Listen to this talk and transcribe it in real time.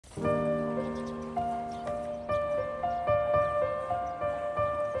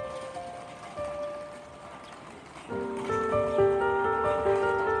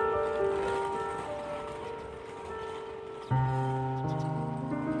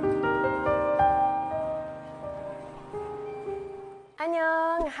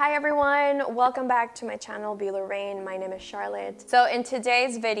Hi everyone, welcome back to my channel Belorraine. My name is Charlotte. So in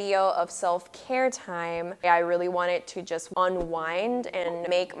today's video of self-care time, I really wanted to just unwind and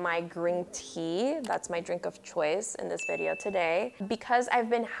make my green tea. That's my drink of choice in this video today. Because I've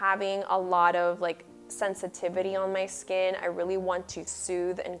been having a lot of sensitivity on my skin, I really want to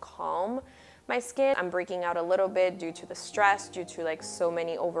soothe and calm my skin. I'm breaking out a little bit due to the stress, due to so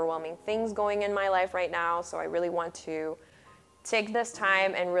many overwhelming things going in my life right now. So I really want to take this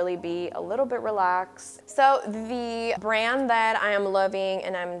time and really be a little bit relaxed. So the brand that I am loving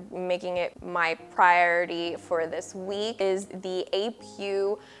and I'm making it my priority for this week is the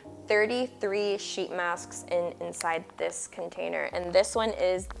PIEU 33 sheet masks inside this container, and this one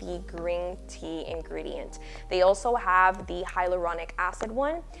is the green tea ingredient. They also have the hyaluronic acid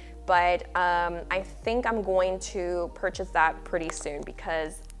one, but I think I'm going to purchase that pretty soon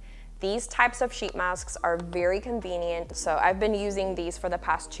because these types of sheet masks are very convenient. So I've been using these for the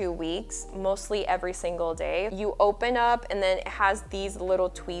past 2 weeks, mostly every single day. You open up and then it has these little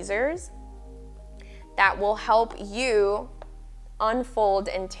tweezers that will help you unfold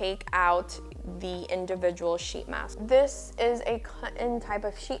and take out the individual sheet mask. This is a cotton type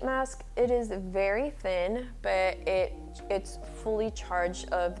of sheet mask. It is very thin, but it's fully charged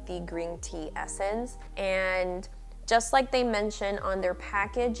of the green tea essence. And just like they mention on their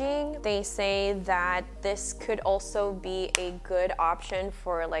packaging, they say that this could also be a good option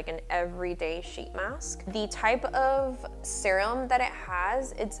for an everyday sheet mask. The type of serum that it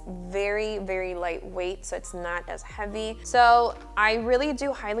has, it's very, very lightweight, so it's not as heavy. So I really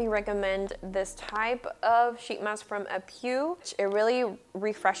do highly recommend this type of sheet mask from PIEU. It really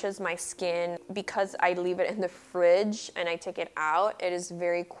refreshes my skin because I leave it in the fridge and I take it out. It is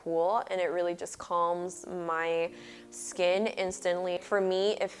very cool and it really just calms my skin instantly. For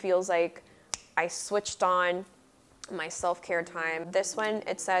me, it feels like I switched on my self-care time. This one,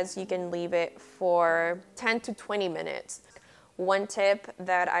 it says you can leave it for 10 to 20 minutes. One tip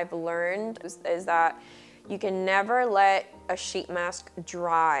that I've learned is that you can never let a sheet mask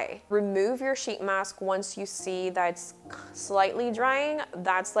dry. Remove your sheet mask once you see that it's slightly drying.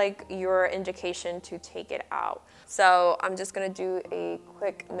 That's your indication to take it out. So I'm just gonna do a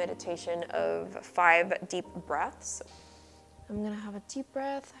quick meditation of 5 deep breaths. I'm gonna have a deep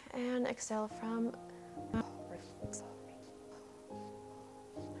breath and exhale from.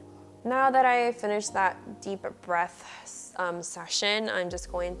 Now that I finished that deep breath session, I'm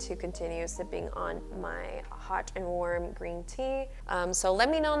just going to continue sipping on my hot and warm green tea. So let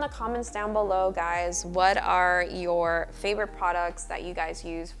me know in the comments down below, guys, what are your favorite products that you guys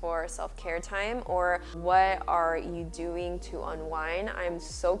use for self-care time, or what are you doing to unwind? I'm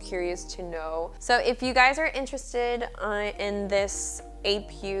so curious to know. So if you guys are interested in this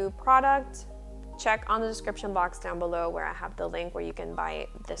PIEU product, check on the description box down below where I have the link where you can buy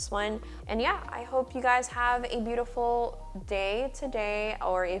this one. And yeah, I hope you guys have a beautiful day today,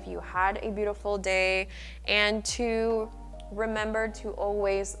 or if you had a beautiful day, and to remember to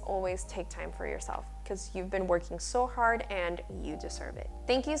always take time for yourself because you've been working so hard and you deserve it.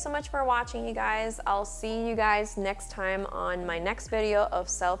 Thank you so much for watching, you guys. I'll see you guys next time on my next video of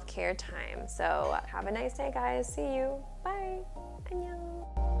self-care time. So have a nice day, guys. See you. Bye. Annyeong.